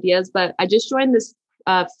some ideas, but I just joined this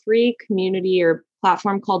free community or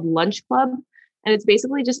platform called Lunch Club. And it's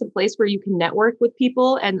basically just a place where you can network with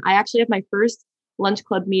people. And I actually have my first Lunch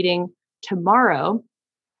Club meeting tomorrow.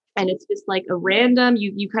 And it's just like a random,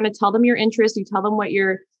 you kind of tell them your interests, you tell them what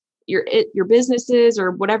your business is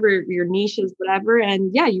or whatever your niche is, whatever.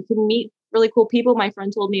 And yeah, you can meet really cool people. My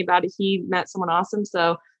friend told me about it. He met someone awesome.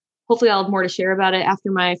 So hopefully I'll have more to share about it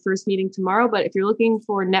after my first meeting tomorrow. But if you're looking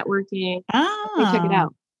for networking, definitely check it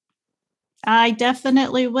out. I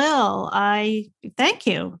definitely will. Thank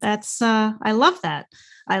you. That's, I love that.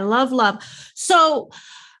 I love. So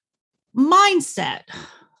mindset,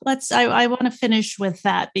 I want to finish with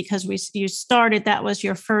that because you started, that was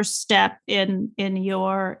your first step in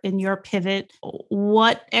your pivot.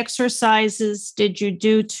 What exercises did you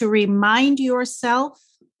do to remind yourself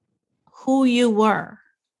who you were?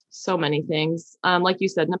 So many things. Like you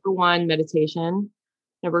said, number one, meditation.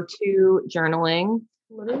 Number two, journaling.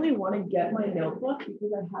 Literally want to get my notebook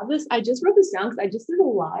because I have this. I just wrote this down because I just did a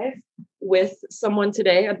live with someone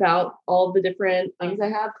today about all the different things I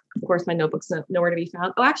have. Of course, my notebook's nowhere to be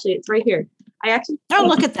found. Oh, actually, it's right here. Oh,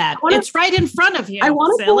 look at that. It's right in front of you. I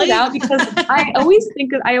want to pull it out because I always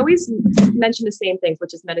mention the same things,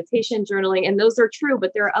 which is meditation, journaling, and those are true,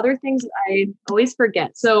 but there are other things that I always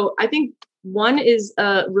forget. So I think one is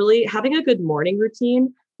really having a good morning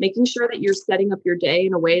routine, making sure that you're setting up your day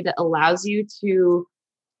in a way that allows you to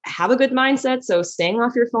have a good mindset. So staying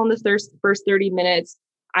off your phone the first 30 minutes.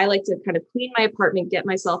 I like to kind of clean my apartment, get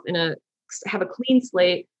myself have a clean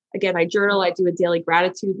slate. Again, I journal, I do a daily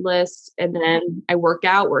gratitude list, and then I work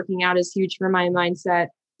out. Working out is huge for my mindset.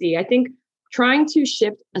 I think trying to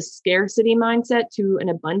shift a scarcity mindset to an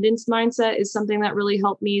abundance mindset is something that really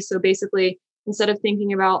helped me. So basically, instead of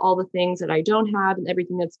thinking about all the things that I don't have and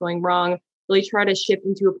everything that's going wrong, really try to shift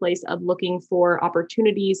into a place of looking for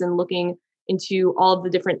opportunities and looking into all of the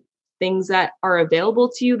different things that are available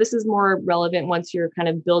to you. This is more relevant once you're kind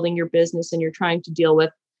of building your business and you're trying to deal with,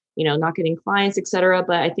 not getting clients, et cetera.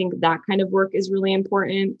 But I think that kind of work is really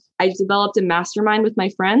important. I developed a mastermind with my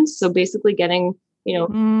friends. So basically getting, a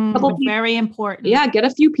couple people, very important. Yeah. Get a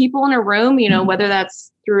few people in a room, whether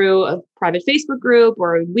that's through a private Facebook group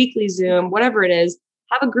or a weekly Zoom, whatever it is,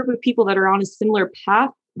 have a group of people that are on a similar path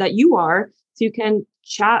that you are. So you can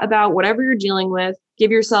chat about whatever you're dealing with,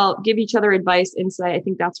 give each other advice, insight. I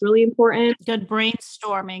think that's really important. Good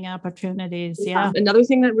brainstorming opportunities. Yeah. Another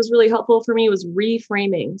thing that was really helpful for me was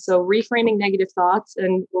reframing. So reframing negative thoughts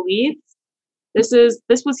and beliefs.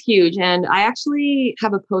 This was huge. And I actually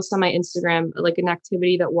have a post on my Instagram, like an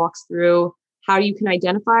activity that walks through how you can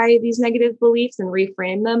identify these negative beliefs and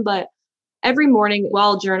reframe them. But every morning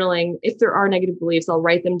while journaling, if there are negative beliefs, I'll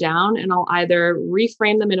write them down and I'll either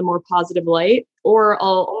reframe them in a more positive light, or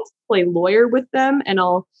I'll also play lawyer with them and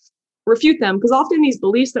I'll refute them. Because often these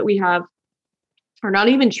beliefs that we have are not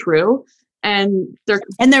even true. And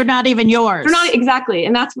they're not even yours. They're not exactly.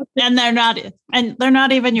 And that's what they're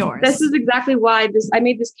not even yours. This is exactly why I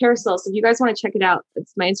made this carousel. So if you guys want to check it out,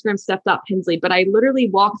 it's my Instagram, Steph.Pinsley. But I literally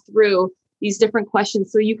walk through these different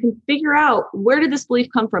questions so you can figure out, where did this belief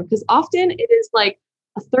come from? Because often it is like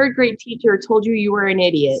a third grade teacher told you were an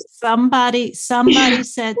idiot. Somebody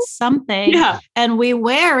said something, and we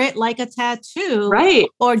wear it like a tattoo, right?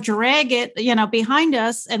 Or drag it, behind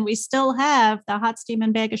us, and we still have the hot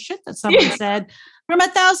steaming bag of shit that someone said from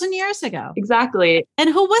 1,000 years ago. Exactly. And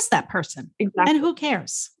who was that person? Exactly. And who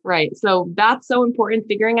cares? Right. So that's so important.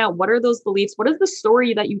 Figuring out, what are those beliefs? What is the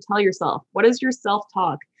story that you tell yourself? What is your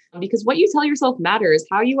self-talk? Because what you tell yourself matters.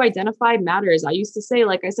 How you identify matters. I used to say,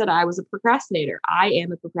 like I said, I was a procrastinator. I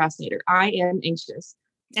am a procrastinator. I am anxious.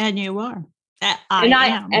 And you are. I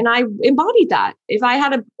am. And I embodied that. If I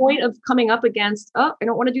had a point of coming up against, I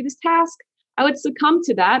don't want to do this task, I would succumb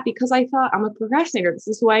to that because I thought, I'm a procrastinator. This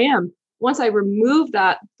is who I am. Once I removed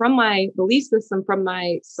that from my belief system, from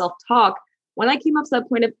my self-talk, when I came up to that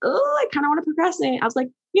point of, I kind of want to procrastinate, I was like,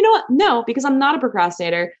 you know what? No, because I'm not a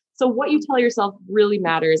procrastinator. So what you tell yourself really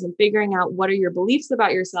matters, and figuring out what are your beliefs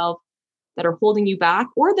about yourself that are holding you back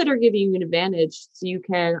or that are giving you an advantage, so you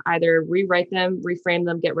can either rewrite them, reframe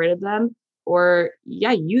them, get rid of them, or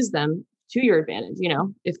use them to your advantage,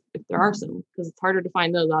 if there are some, because it's harder to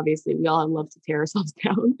find those. Obviously, we all love to tear ourselves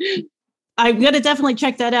down. I'm going to definitely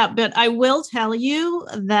check that out, but I will tell you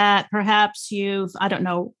that perhaps you've,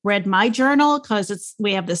 read my journal, because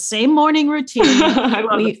we have the same morning routine.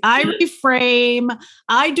 I reframe,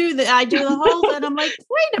 I do the whole, and I'm like,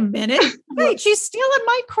 wait a minute, she's stealing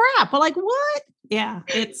my crap. I'm like, what? Yeah,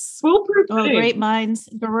 it's Foolproof thing.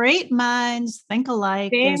 great minds think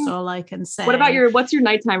alike is all I can say. What's your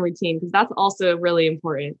nighttime routine? Because that's also really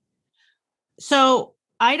important. So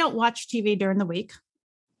I don't watch TV during the week.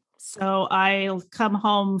 So I'll come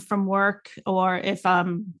home from work, or if I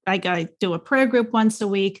do a prayer group once a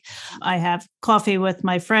week, I have coffee with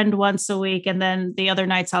my friend once a week. And then the other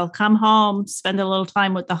nights I'll come home, spend a little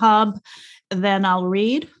time with the hub, then I'll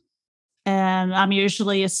read. And I'm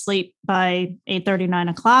usually asleep by 8:30, 9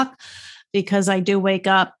 o'clock, because I do wake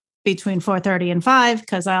up between 4:30 and 5,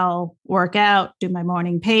 because I'll work out, do my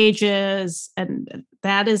morning pages. And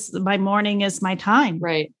that is, my morning is my time.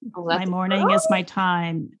 Right. My morning is my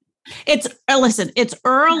time. It's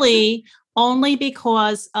early only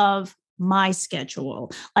because of my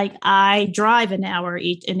schedule. Like, I drive an hour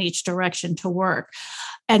in each direction to work.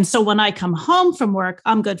 And so when I come home from work,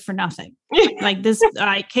 I'm good for nothing. Like this,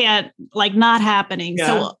 I can't, like, not happening. Yeah.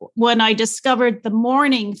 So when I discovered the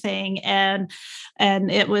morning thing, and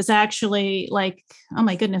it was actually like, oh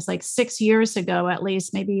my goodness, like 6 years ago, at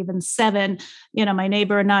least, maybe even 7, my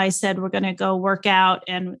neighbor and I said, we're going to go work out.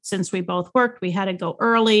 And since we both worked, we had to go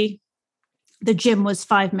early. The gym was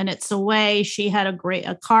 5 minutes away. She had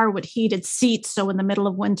a car with heated seats. So in the middle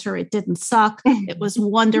of winter, it didn't suck. It was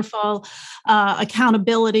wonderful.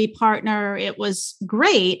 Accountability partner. It was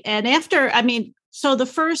great. And so the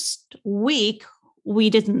first week,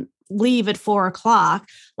 we didn't leave at 4 o'clock.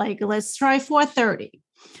 Like, let's try 4:30.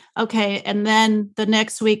 Okay. And then the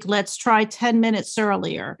next week, let's try 10 minutes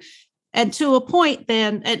earlier. And to a point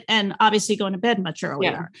then, and obviously going to bed much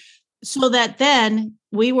earlier. Yeah. So that then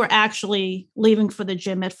we were actually leaving for the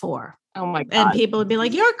gym at 4. Oh my God. And people would be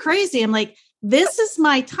like, you're crazy. I'm like, this is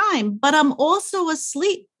my time, but I'm also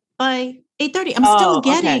asleep by 8:30. I'm still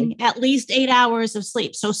getting at least 8 hours of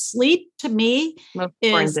sleep. So sleep to me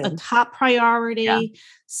is a top priority. Yeah.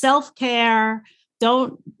 Self-care.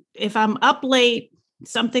 If I'm up late,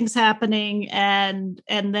 something's happening, and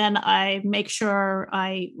then I make sure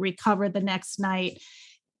I recover the next night.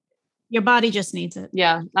 Your body just needs it.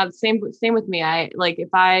 Yeah. Same with me.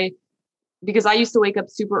 Because I used to wake up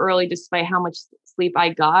super early despite how much sleep I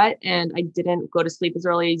got, and I didn't go to sleep as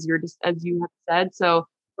early as you have said. So,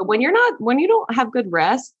 but when you don't have good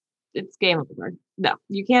rest, it's game over. No,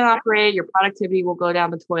 you can't operate. Your productivity will go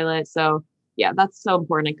down the toilet. So yeah, that's so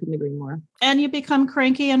important. I couldn't agree more. And you become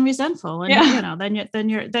cranky and resentful, and then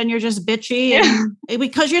you're just bitchy, and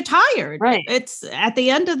because you're tired. Right. It's at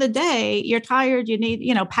the end of the day, you're tired. You need,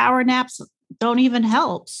 power naps don't even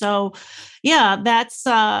help. So yeah, that's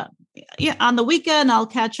on the weekend, I'll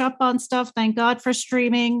catch up on stuff. Thank God for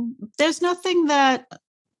streaming. There's nothing that,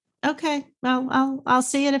 okay, well, I'll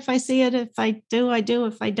see it if I see it. If I do, I do.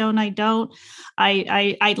 If I don't, I don't.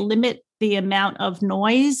 I limit the amount of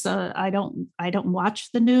noise. I don't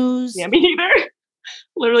watch the news. Yeah, me neither.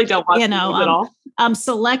 Literally don't watch the news at all. I'm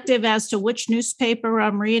selective as to which newspaper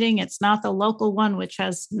I'm reading. It's not the local one, which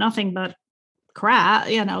has nothing but crap.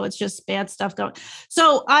 It's just bad stuff going.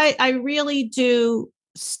 So I really do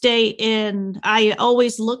stay in. I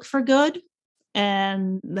always look for good.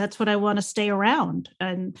 And that's what I want to stay around.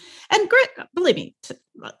 And great, believe me,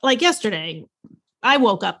 like yesterday, I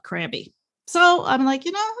woke up crabby. So I'm like,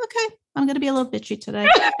 okay, I'm going to be a little bitchy today.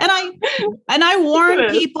 And I warn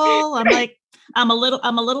people. I'm like, I'm a little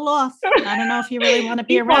off. I don't know if you really want to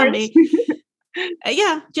be around me.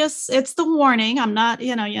 Yeah, it's the warning. I'm not,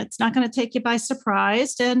 it's not going to take you by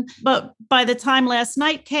surprise. But by the time last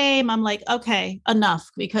night came, I'm like, okay, enough,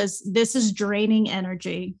 because this is draining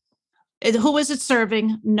energy. Who is it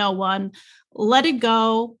serving? No one. Let it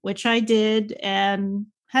go, which I did, and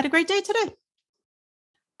had a great day today.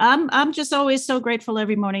 I'm just always so grateful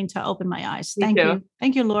every morning to open my eyes. Thank you.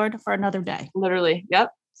 Thank you, Lord, for another day. Literally.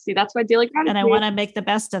 Yep. See, that's why daily gratitude. And I want to make the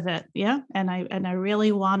best of it. Yeah. And I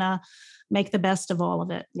really want to make the best of all of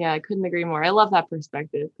it. Yeah, I couldn't agree more. I love that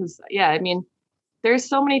perspective because, there's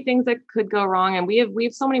so many things that could go wrong, and we have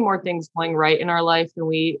so many more things going right in our life than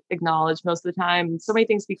we acknowledge most of the time. So many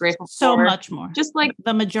things to be grateful for. So much more. Just like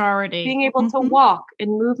the majority. Being able to walk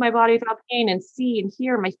and move my body without pain and see and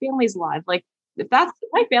hear my family's alive. Like, if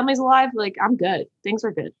my family's alive, like, I'm good. Things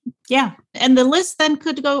are good. Yeah. And the list then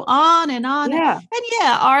could go on and on. Yeah.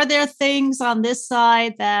 And are there things on this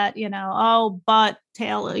side that, but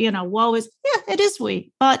tail, woe is, it is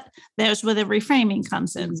we, but there's where the reframing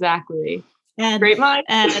comes in. Exactly. And great mind.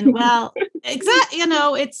 And well, exactly,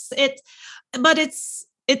 but it's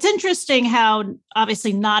interesting how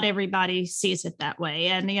obviously not everybody sees it that way.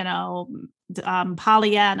 And,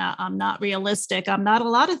 Pollyanna, I'm not realistic. I'm not a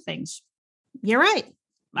lot of things. You're right.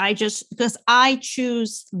 because I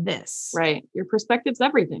choose this. Right. Your perspective's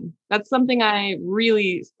everything. That's something I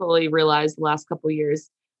really fully realized the last couple of years.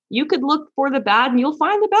 You could look for the bad and you'll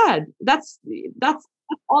find the bad. That's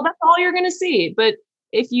all you're going to see. But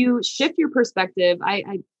if you shift your perspective,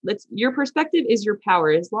 your perspective is your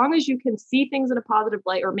power. As long as you can see things in a positive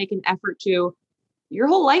light or make an effort to, your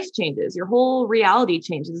whole life changes, your whole reality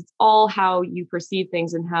changes. It's all how you perceive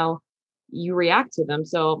things and how you react to them.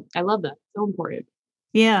 So I love that. So important.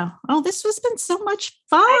 Yeah. Oh, this has been so much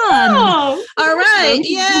fun. All right.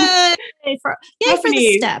 Yay for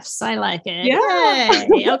the steps. I like it. Yeah.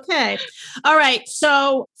 Yay. Okay. All right.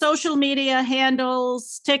 So social media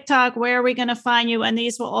handles, TikTok, where are we going to find you? And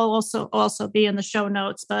these will also be in the show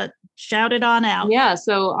notes, but shout it on out. Yeah.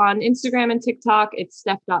 So on Instagram and TikTok, it's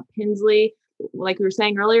Steph.Pinsley. Like we were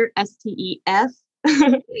saying earlier, STEF.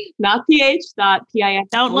 Not PH. PIX.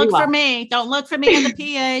 Don't look for me. Don't look for me in the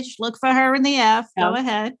PH. Look for her in the F. Go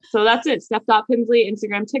ahead. So that's it. Steph.Pinsley,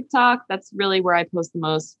 Instagram, TikTok. That's really where I post the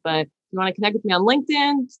most. But if you want to connect with me on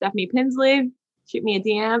LinkedIn, Stephanie Pinsley, shoot me a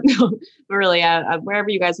DM. But really, wherever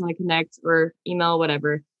you guys want to connect or email,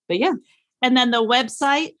 whatever. But yeah. And then the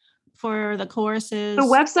website for the courses? The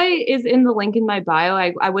website is in the link in my bio.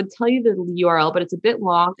 I would tell you the URL, but it's a bit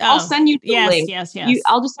long. I'll send you the link. Yes.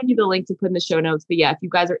 I'll just send you the link to put in the show notes. But yeah, if you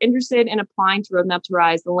guys are interested in applying to Roadmap to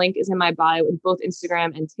Rise, the link is in my bio in both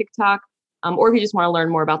Instagram and TikTok. Or if you just want to learn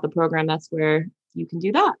more about the program, that's where you can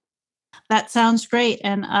do that. That sounds great.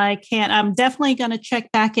 And I'm definitely going to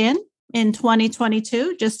check back in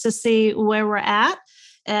 2022 just to see where we're at.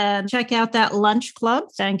 And check out that lunch club.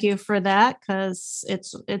 Thank you for that, because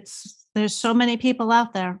there's so many people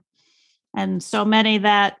out there and so many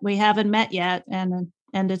that we haven't met yet, and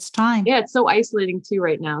it's time. Yeah, it's so isolating too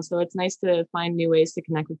right now. So it's nice to find new ways to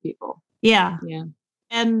connect with people. Yeah.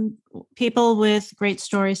 And people with great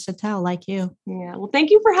stories to tell, like you. Yeah. Well,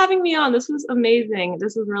 thank you for having me on. This was amazing.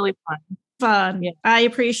 This was really fun. Yeah. I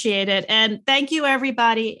appreciate it. And thank you,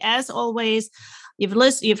 everybody. As always,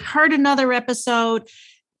 you've heard another episode.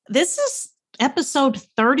 This is episode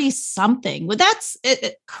 30 something. Well, that's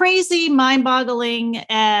crazy, mind-boggling.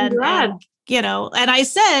 And I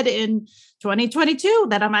said in 2022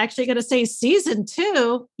 that I'm actually going to say season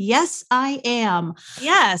 2. Yes, I am.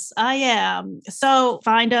 So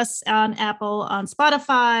find us on Apple, on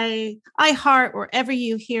Spotify, iHeart, wherever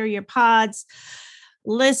you hear your pods.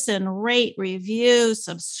 Listen, rate, review,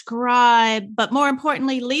 subscribe, but more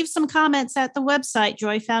importantly, leave some comments at the website,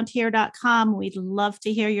 joyfoundhere.com. We'd love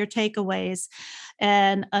to hear your takeaways.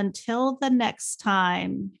 And until the next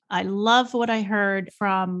time, I love what I heard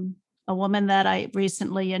from a woman that I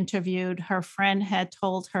recently interviewed. Her friend had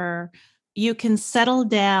told her, you can settle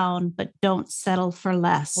down, but don't settle for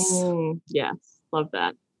less. Yes, love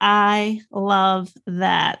that. I love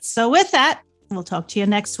that. So with that, we'll talk to you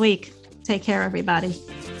next week. Take care, everybody.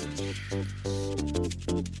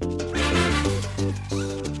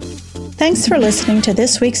 Thanks for listening to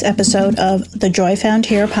this week's episode of the Joy Found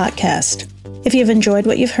Here podcast. If you've enjoyed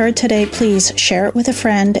what you've heard today, please share it with a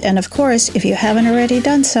friend. And of course, if you haven't already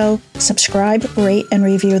done so, subscribe, rate, and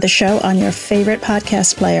review the show on your favorite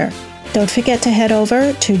podcast player. Don't forget to head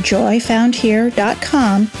over to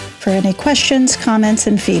joyfoundhere.com for any questions, comments,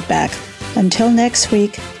 and feedback. Until next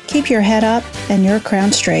week, keep your head up and your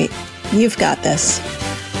crown straight. You've got this.